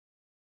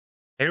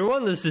Hey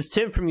everyone, this is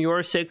Tim from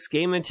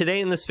YourSixGaming, and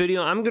today in this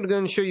video I'm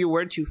going to show you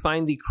where to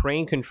find the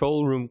crane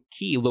control room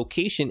key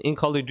location in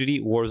Call of Duty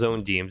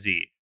Warzone DMZ.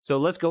 So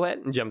let's go ahead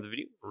and jump the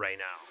video right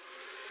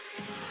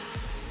now.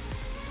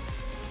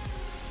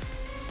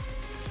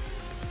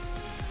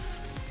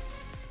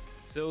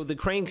 So the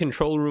crane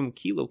control room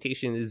key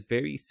location is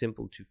very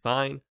simple to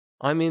find.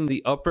 I'm in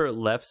the upper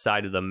left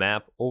side of the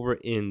map over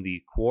in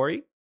the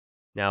quarry.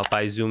 Now if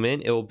I zoom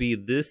in, it will be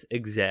this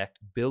exact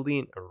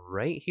building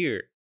right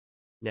here,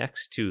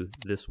 next to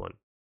this one.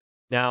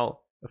 Now,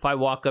 if I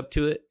walk up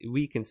to it,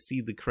 we can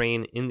see the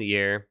crane in the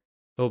air.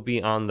 It'll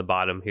be on the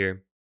bottom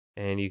here,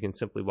 and you can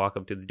simply walk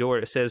up to the door.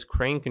 It says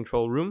crane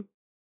control room.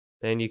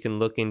 Then you can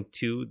look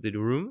into the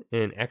room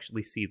and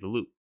actually see the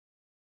loot.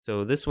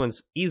 So this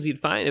one's easy to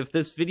find. If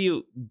this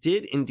video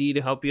did indeed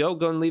help you out,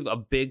 go and leave a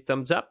big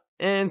thumbs up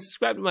and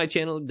subscribe to my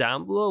channel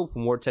down below for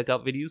more tech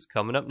out videos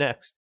coming up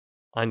next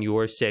on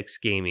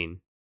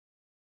YourSixGaming.